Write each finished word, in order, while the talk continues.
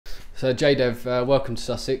So Jaydev, welcome to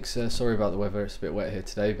Sussex. Sorry about the weather, it's a bit wet here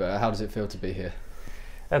today, but how does it feel to be here?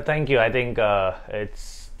 Thank you. I think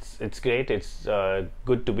it's great. It's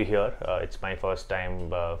good to be here. It's my first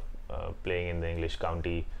time playing in the English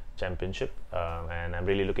County Championship, and I'm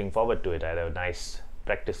really looking forward to it. I had a nice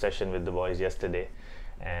practice session with the boys yesterday,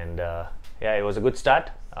 and yeah, it was a good start,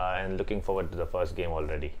 and looking forward to the first game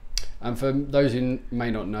already. And for those who may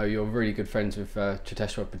not know, you're really good friends with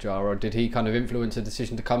Cheteshwar Pujara. Did he kind of influence the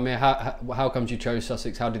decision to come here? How comes you chose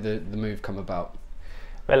Sussex? How did the move come about?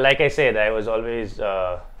 Well, like I said, I was always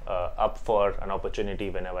up for an opportunity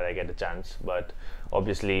whenever I get a chance. But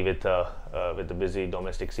obviously, with the busy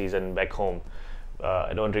domestic season back home,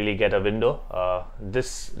 I don't really get a window.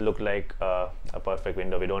 This looked like a perfect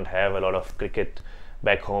window. We don't have a lot of cricket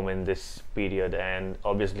back home in this period, and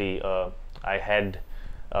obviously, I had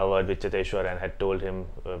a word with Cheteshwar and had told him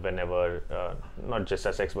whenever, not just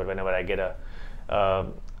Sussex, but whenever I get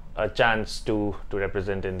a chance to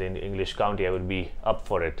represent in the English county, I would be up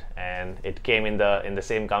for it. And it came in the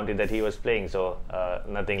same county that he was playing, so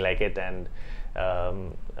nothing like it. And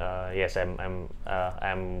yes,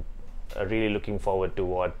 I'm really looking forward to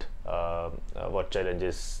what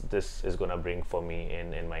challenges this is going to bring for me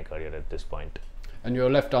in my career at this point. And you're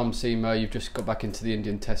a left-arm seamer. You've just got back into the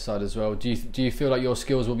Indian Test side as well. Do you feel like your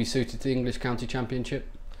skills will be suited to the English County Championship?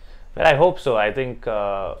 Well, I hope so. I think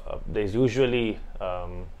there's usually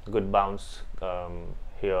good bounce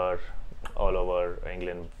here all over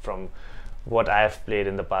England. From what I have played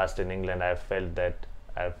in the past in England, I've felt that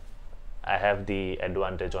I have the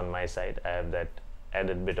advantage on my side. I have that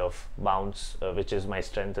added bit of bounce, which is my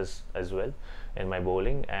strength as well in my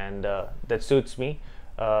bowling, and that suits me.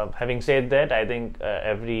 Having said that, I think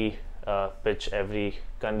every pitch, every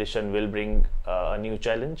condition will bring a new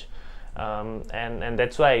challenge, and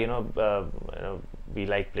that's why we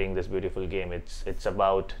like playing this beautiful game. It's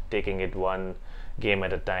about taking it one game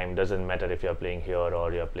at a time. Doesn't matter if you're playing here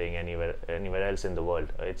or you're playing anywhere else in the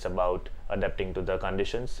world. It's about adapting to the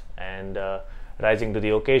conditions and rising to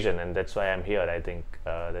the occasion, and that's why I'm here. I think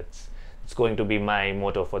it's going to be my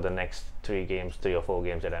motto for the next 3 or 4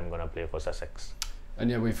 games that I'm going to play for Sussex. And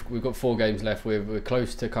yeah, we've got 4 games left. We're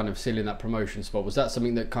close to kind of sealing that promotion spot. Was that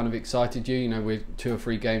something that kind of excited you? You know, with 2 or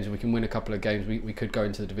 3 games, and we can win a couple of games, we could go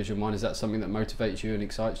into the Division 1. Is that something that motivates you and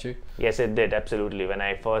excites you? Yes, it did, absolutely. When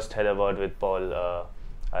I first had a word with Paul, our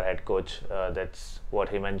head coach, that's what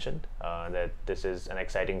he mentioned, that this is an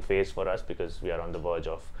exciting phase for us because we are on the verge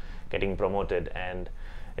of getting promoted, and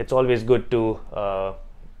it's always good to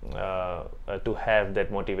have that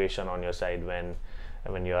motivation on your side when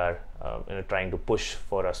you are trying to push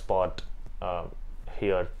for a spot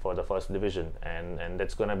here for the first division, and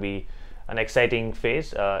that's going to be an exciting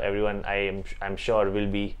phase. Everyone, I'm sure, will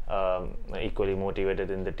be equally motivated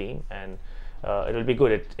in the team, and it will be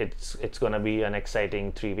good. It's going to be an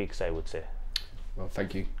exciting 3 weeks, I would say. Well,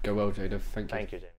 thank you. Go well, Jaydev. Thank you. Thank you, Jay.